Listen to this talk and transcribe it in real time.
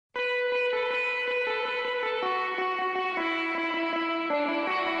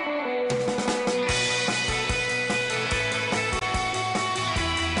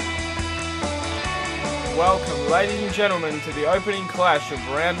welcome, ladies and gentlemen, to the opening clash of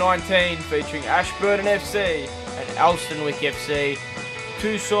round 19 featuring Ashburton FC and Elsternwick FC.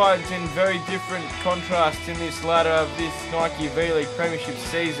 Two sides in very different contrasts in this ladder of this Nike V-League premiership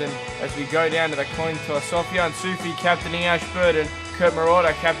season as we go down to the coin toss. Sofian Sufi captaining Ashburton, Kurt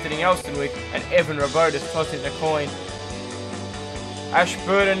Marotta captaining Elsternwick, and Evan Rabotis tossing the coin.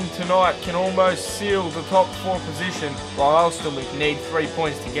 Ashburton tonight can almost seal the top 4 position, while Elsternwick need 3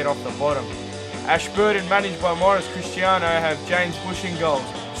 points to get off the bottom. Ashburton, managed by Morris Cristiano, have James Bush in goals,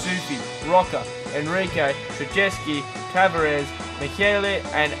 Sufi, Rocker, Enrique, Trajeski, Tavares, Michele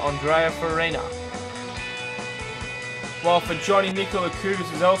and Andrea Farina. While for Johnny Nikola Kubis'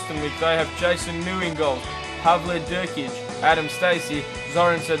 Elsternwick, they have Jason New in goals, Pavle Durkic, Adam Stacey,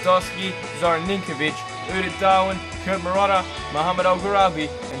 Zoran Sadowski, Zoran Ninkovic, Udit Darwin, Kurt Marotta, Mohamed Al-Gharabi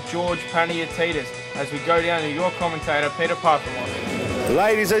and George Paniatides as we go down to your commentator, Peter Parkermont.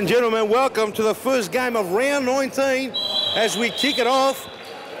 Ladies and gentlemen, welcome to the first game of round 19 as we kick it off.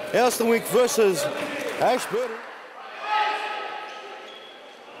 Elsternwick versus Ashburton.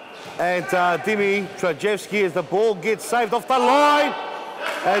 And Dimi Trajewski as the ball gets saved off the line.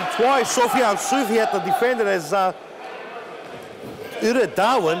 And twice Sofian Sufi had to defend it as Udit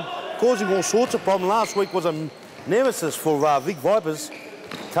Darwin, causing all sorts of problems. Last week was a nemesis for Vic Vipers,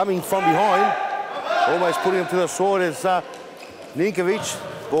 coming from behind, almost putting him to the sword as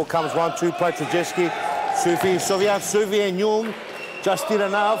Ninkovic. Ball comes 1-2, play Trajeski, Sufi, Sofian Sufi and Jung just did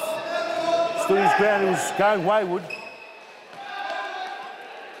enough. Stood his ground, he was going wayward.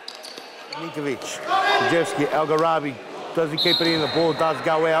 Ninkovic, Trajeski, Al-Gharabi, does he keep it in? The ball does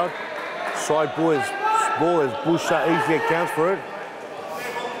go out. Side ball as Bush easily accounts for it.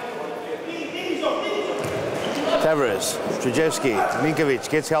 Tavares, Trajeski, Ninkovic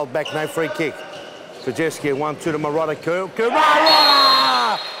gets held back, no free kick. Trajeski 1-2 to Marotta. Kurt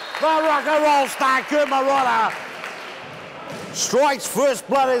Marotta! The rock and roll star, Kurt Marotta. Strikes first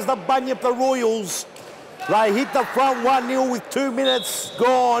blood as the Bunyip, the Royals. They hit the front 1-0 with 2 minutes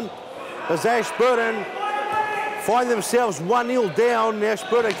gone. As Ashburton find themselves 1-0 down.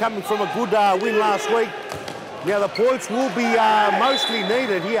 Ashburton coming from a good win last week. Now the points will be mostly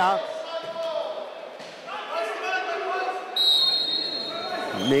needed here.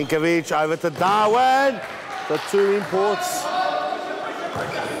 Ninkovic over to Darwin. The 2 imports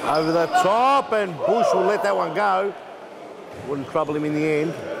over the top, and Bush will let that one go. Wouldn't trouble him in the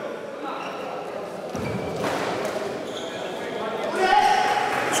end.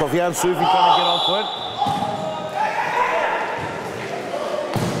 Sofian Sufi trying to get onto it.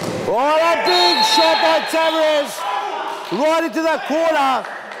 Oh, a big shot by Tavares. Right into the corner.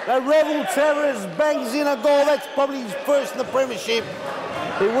 The Rebel Tavares bangs in a goal. That's probably his first in the premiership.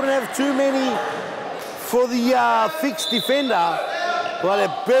 He wouldn't have too many for the fixed defender, but a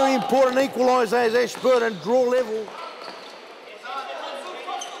very important equaliser as Ashburton draw level.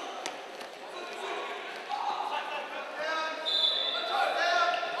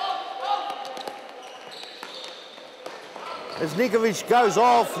 As Ninkovic goes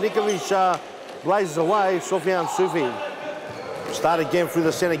off, Ninkovic blazes away. Sofian Sufi start again through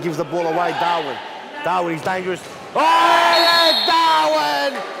the centre, gives the ball away. Darwin, he's dangerous. Oh, yeah,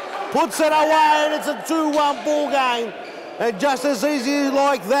 Darwin puts it away, and it's a 2-1 ball game. And just as easy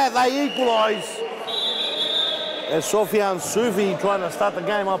like that, they equalise. As Sofian Sufi trying to start the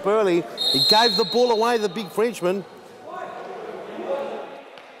game up early, he gave the ball away, the big Frenchman.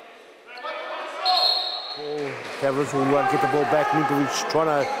 Tavares will get the ball back. Ninkovic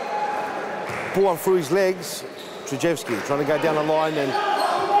trying to pull on through his legs. Trajeski trying to go down the line, and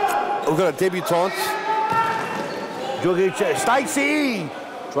we've got a debutant. Stacey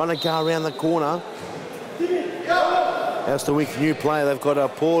trying to go around the corner. Elsternwick, new player. They've got a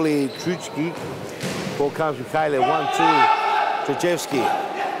Paulie Truchki. Ball comes from Michele. 1-2. Trajeski.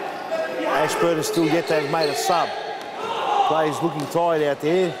 Ashburton still yet to have made a sub. Player's looking tired out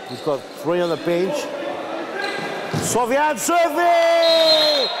there. He's got 3 on the bench. Sofian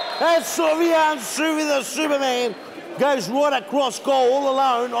Sufi! And Sofian Sufi, the Superman, goes right across goal all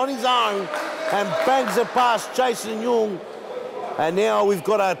alone on his own and bangs it past Jason Jung. And now we've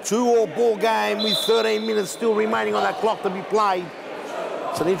got a 2-all ball game with 13 minutes still remaining on that clock to be played.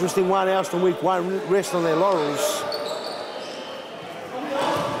 It's an interesting one. Elsternwick won't rest on their laurels.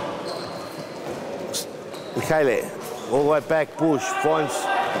 Michele, all the way back, Bush finds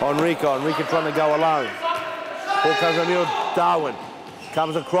Enrique. Enrique trying to go alone. Ball comes on middle, Darwin.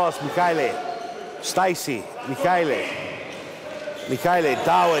 Comes across, Michele. Stacey, Michele.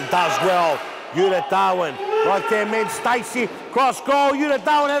 Darwin does well. Udit Darwin. Right there, man. Stacey, cross goal. Udit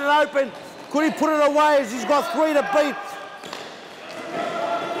Darwin had it open. Could he put it away as he's got 3 to beat?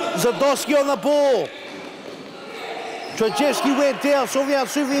 Zadowski on the ball. Trajewski went down, Sofian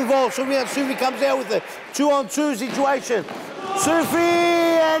Sufi involved. Sofian Sufi comes out with a 2-on-2 situation. Sufi,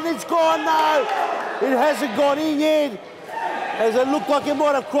 and it's gone now. It hasn't gone in yet. As it looked like it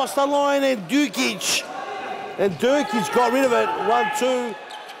might have crossed the line, and Durkic got rid of it. 1-2.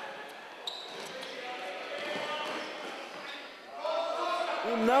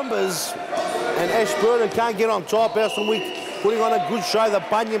 In numbers, and Ashburton can't get on top. Elsternwick putting on a good show. The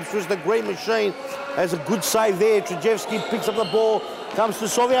Bunyams was the green machine. Has a good save there. Trajewski picks up the ball, comes to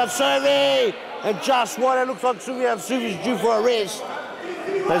Sofian Sufi, and just wide. It looks like Sofian Sufi is due for a rest.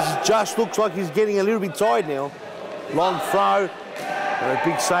 As just looks like he's getting a little bit tired now. Long throw, and a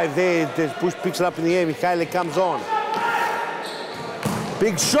big save there. Bush picks it up in the air. Michele comes on.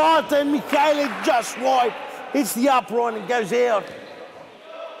 Big shot, and Michele just wide. Hits the upright and goes out.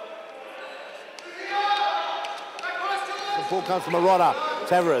 The ball comes from Marotta.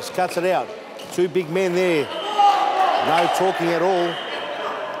 Tavares cuts it out. Two big men there. No talking at all.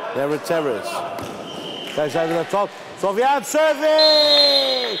 There with Tavares. Goes over the top. Sofian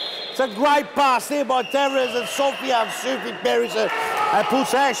Sufi! It's a great pass there by Tavares, and Sofian Sufi buries it and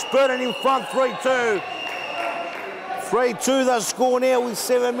puts Ashburton in front 3-2. 3-2 the score now with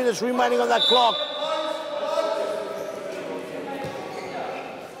 7 minutes remaining on that clock.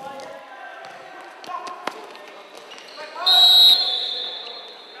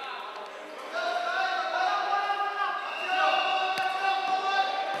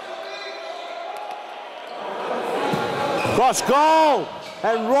 Cross goal,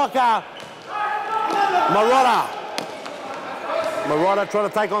 and Rocker, Marotta trying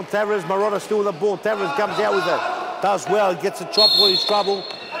to take on Tavares. Marotta still with the ball. Tavares comes out with it. Does well, gets a chop for his trouble.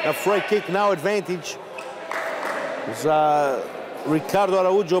 A free kick, no advantage. It's Ricardo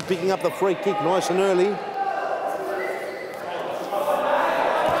Araujo picking up the free kick nice and early.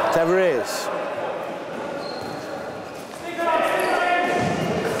 Tavares.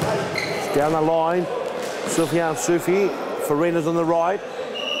 It's down the line. Sofian Sufi. Farina's on the right.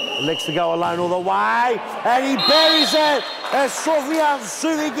 Next to go alone all the way. And he buries it as Sofian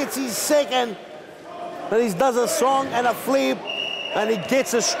Sufi gets his second. And he does a song and a flip. And he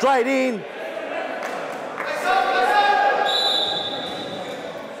gets it straight in.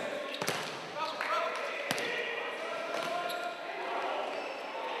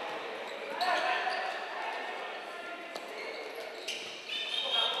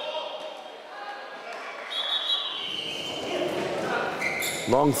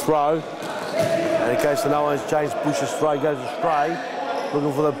 Long throw, and in case no one's changed, Bush's throw goes astray.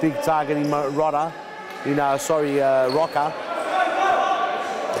 Looking for the big target in Rocker.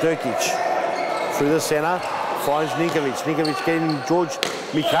 Durkic through the centre, finds Ninkovic. Ninkovic getting George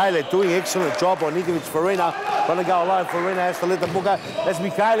Michele, doing excellent job on Ninkovic. Farina trying to go alone. Farina has to let the ball go. As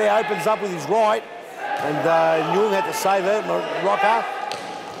Michele opens up with his right, and Njung had to save it. Rocker,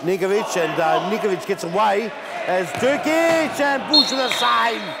 Ninkovic, and Ninkovic gets away. As Durkic and Bush with a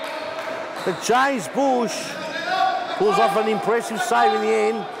save. The James Bush pulls off an impressive save in the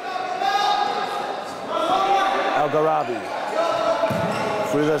end. Al-Gharabi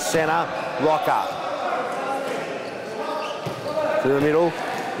through the centre, Rocker. Through the middle,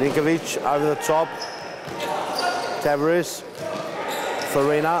 Ninkovic over the top. Tavares,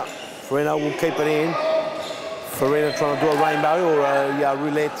 Farina. Farina will keep it in. Farina trying to do a rainbow or a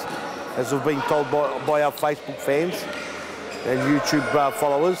roulette, as we've been told by our Facebook fans and YouTube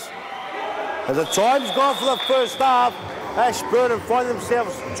followers. As the time's gone for the first half, Ashburton find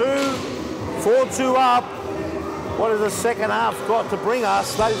themselves 4-2 up. What has the second half got to bring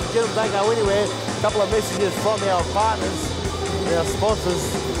us? Ladies and gentlemen, don't go anywhere. A couple of messages from our partners, our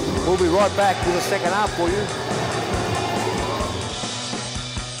sponsors. We'll be right back with the second half for you.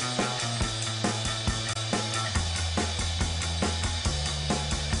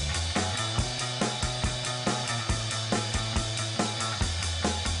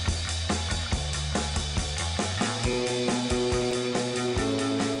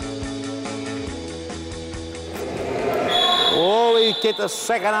 Get the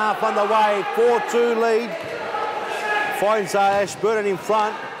second half underway, 4-2 lead. Finds Ashburton in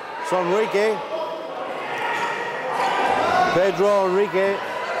front. It's Enrique. Pedro Enrique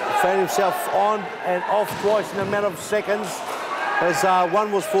found himself on and off twice in a matter of seconds. As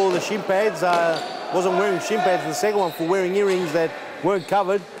one was for the shin pads, wasn't wearing shin pads. The second one for wearing earrings that weren't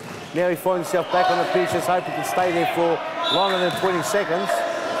covered. Now he finds himself back on the pitch. Let's hope he can stay there for longer than 20 seconds.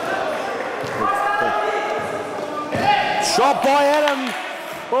 Shot by Adam.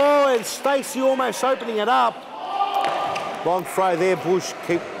 Oh, and Stacey almost opening it up. Long throw there, Bush.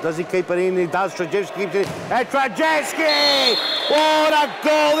 Does he keep it in? He does. Trajewski keeps it in. And Trajewski! What a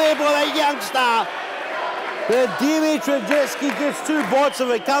goal there by the youngster. Trajewski gets 2 bites of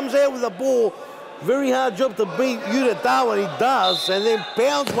it, comes out with the ball. Very hard job to beat Unit Darwin, he does, and then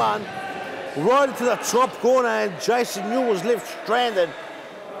pounds one right into the top corner, and Jason Newell was left stranded.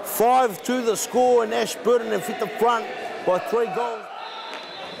 5-2 the score, and Ashburton have hit the front by 3 goals.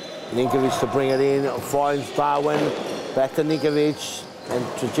 Ninkovic to bring it in, finds Darwin, back to Ninkovic, and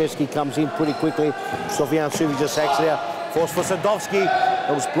Trajewski comes in pretty quickly. Sofian Suvi just hacks it out. Force for Sadovski.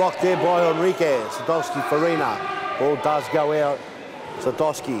 It was blocked there by Enrique. Sadovski, Farina. Ball does go out.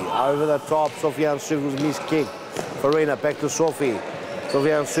 Sadovski over the top. Sofian Suvi was missed kick. Farina back to Sofi.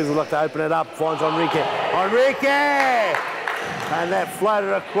 Sofian Suvi would like to open it up. Finds Enrique. Enrique! And that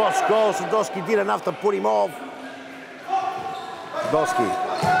floated across goal. Sadovski did enough to put him off. Sadovski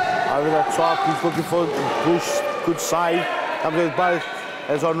over the top. He's looking for Bush. Good save. Comes with both.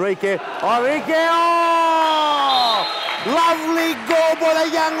 There's Enrique. Enrique! Oh! Lovely goal by the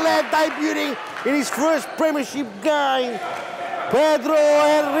young lad debuting in his first premiership game. Pedro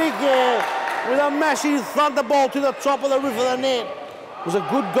Enrique with a massive thunderbolt to the top of the roof of the net. It was a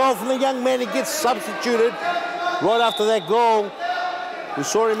good goal from the young man. He gets substituted right after that goal. We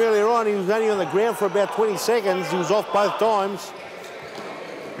saw him earlier on. He was only on the ground for about 20 seconds. He was off both times.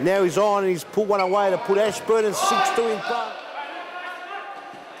 Now he's on and he's put one away to put Ashburton 6-2 in front.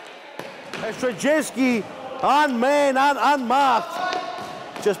 Trajewski, unmanned,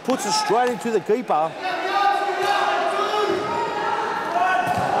 unmarked, just puts it straight into the keeper.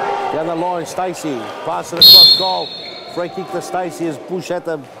 Down the line, Stacey, pass it across goal. Free kick to Stacey as Bush had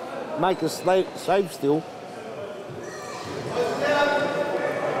to make a save still.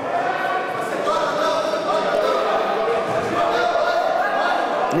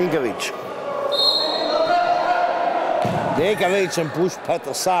 Ninkovic. Ninkovic and Bush had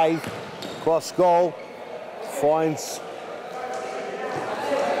to save. Cross goal, finds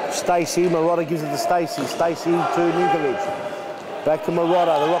Stacey. Marotta gives it to Stacey. Stacey to Ninkovic. Back to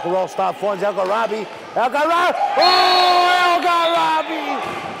Marotta. The rock and roll star finds Algarabi. Algarabi! Oh, Algarabi!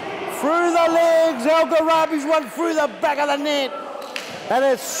 Through the legs. Algarabi's one through the back of the net. And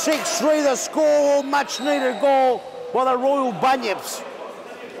it's 6-3 the score. Much needed goal by the Royal Bunyips,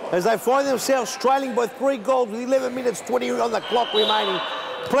 as they find themselves trailing by 3 goals with 11 minutes 20 on the clock remaining.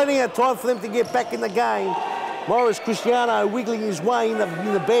 Plenty of time for them to get back in the game. Morris Cristiano wiggling his way in the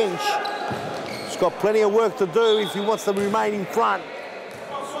bench. He's got plenty of work to do if he wants to remain in front.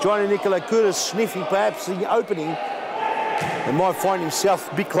 Johnny Nicola Curtis sniffing perhaps the opening and might find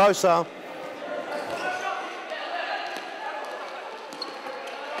himself a bit closer.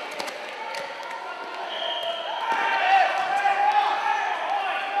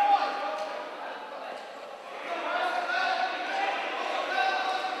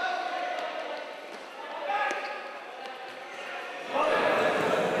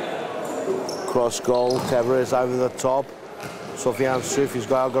 Cross goal, Tavares over the top. Sofian Sufi's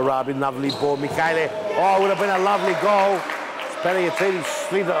got Algarabi, lovely ball. Michele, oh, would have been a lovely goal. Spaniatidis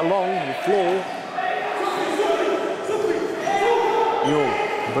slid it along the floor. Newell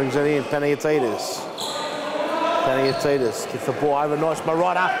brings it in, Paniatidis. Paniatidis gets the ball over, nice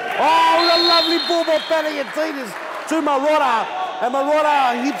Marotta. Oh, a lovely ball by Paniatidis to Marotta. And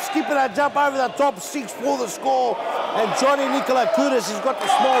Marotta, hip skipping a jump over the top, 6-4 the score. And Johnny Nicola Curtis has got the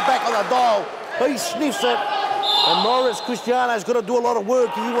small back on the dial. He sniffs it, and Morris Cristiano's got to do a lot of work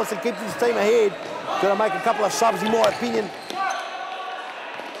if he wants to keep his team ahead. Got to make a couple of subs, in my opinion.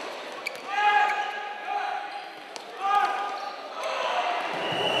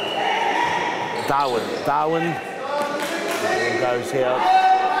 Darwin goes out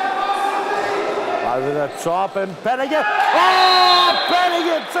over the top, and Panagia. Oh,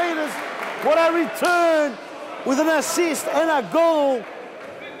 Panagia, what a return with an assist and a goal.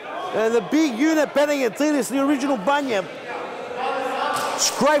 And the big unit, Panagiotidis, the original Bunyip,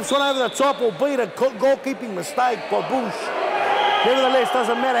 scrapes one over the top, albeit a goalkeeping mistake by Bush. Nevertheless,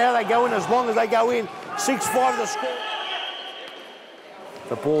 doesn't matter how they go in as long as they go in. 6-5 the score.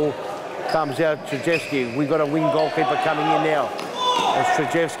 The ball comes out, Trajewski. We've got a wing goalkeeper coming in now. That's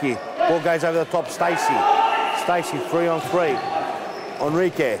Trajewski. Ball goes over the top, Stacey. Stacey, 3-on-3.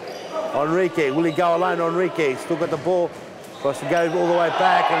 Enrique, will he go alone? Enrique, still got the ball. Tries to go all the way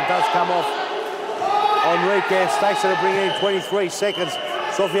back, and it does come off. Enrique, Stacey to bring in 23 seconds.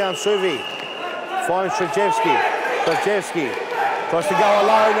 Sofian Suvi finds Trajewski. Trajewski tries to go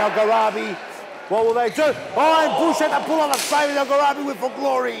alone. Algarabi, what will they do? Oh, and Bush had to pull on a save. Algarabi went for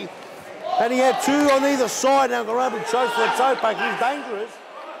glory. And he had 2 on either side. Algarabi chose for a toe poke. He's dangerous.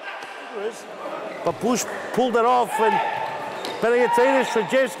 But Bush pulled it off, and Panagiotidis,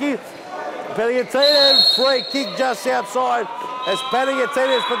 Trajewski. Pelligatino, free kick just outside as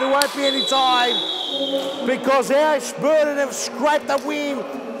Pelligatino, but there won't be any time because Ashburton have scraped the win,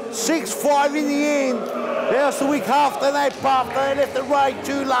 6-5 in the end. Elsternwick half and they puffed, they left the raid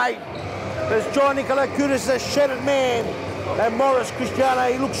too late. There's John Nicolacutis, a shattered man, and Morris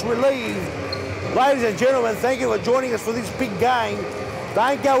Cristiano, he looks relieved. Ladies and gentlemen, thank you for joining us for this big game.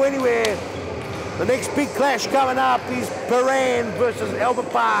 Don't go anywhere. The next big clash coming up is Paran versus Albert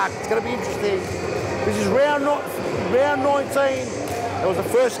Park. It's going to be interesting. This is round 19. That was the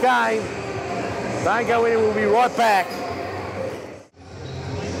first game. Don't go anywhere, we'll be right back.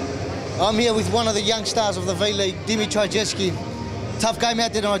 I'm here with one of the young stars of the V-League, Dimi Trajewski. Tough game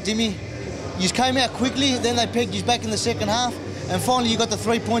out there tonight, Dimi. You came out quickly, then they pegged you back in the second half, and finally you got the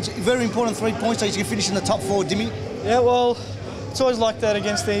 3 points, very important 3 points, so you can finish in the top 4, Dimi. Yeah, well, it's always like that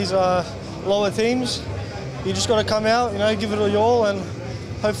against these lower teams. You just got to come out, give it all your all, and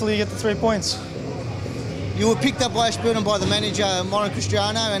hopefully you get the 3 points. You were picked up by Ashburton by the manager, Morris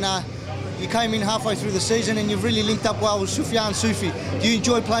Cristiano, and you came in halfway through the season and you've really linked up well with Sufyan Sufi. Do you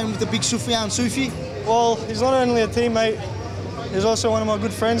enjoy playing with the big Sufyan Sufi? Well, he's not only a teammate, he's also one of my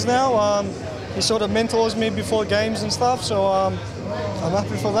good friends now. He sort of mentors me before games and stuff, so I'm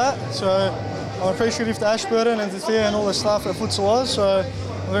happy for that. So I'm appreciative to Ashburton and to Thea and all the staff at Futsalroos, so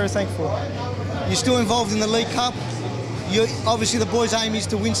I'm very thankful. You're still involved in the League Cup. Obviously the boys' aim is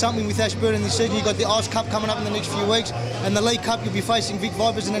to win something with Ashburton this season. You've got the Oz Cup coming up in the next few weeks, and the League Cup you'll be facing Vic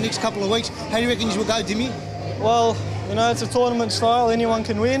Vipers in the next couple of weeks. How do you reckon you will go, Dimi? Well, it's a tournament style, anyone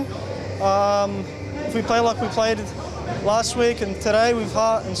can win. If we play like we played last week and today with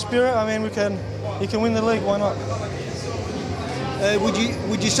heart and spirit, you can win the league, why not?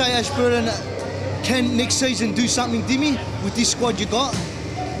 Would you say Ashburton can next season do something, Dimi, with this squad you got?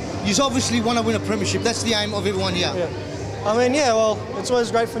 You obviously want to win a premiership, that's the aim of everyone here. Yeah. Well, it's always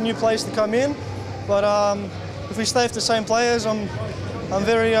great for new players to come in, but if we stay with the same players, I'm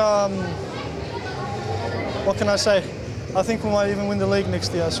very, what can I say? I think we might even win the league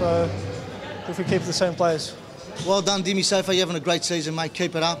next year, so if we keep the same players. Well done, Dimi. So far, you're having a great season, mate.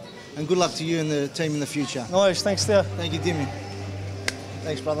 Keep it up, and good luck to you and the team in the future. No worries, thanks, Theo. Thank you, Dimi.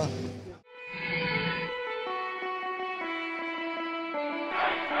 Thanks, brother.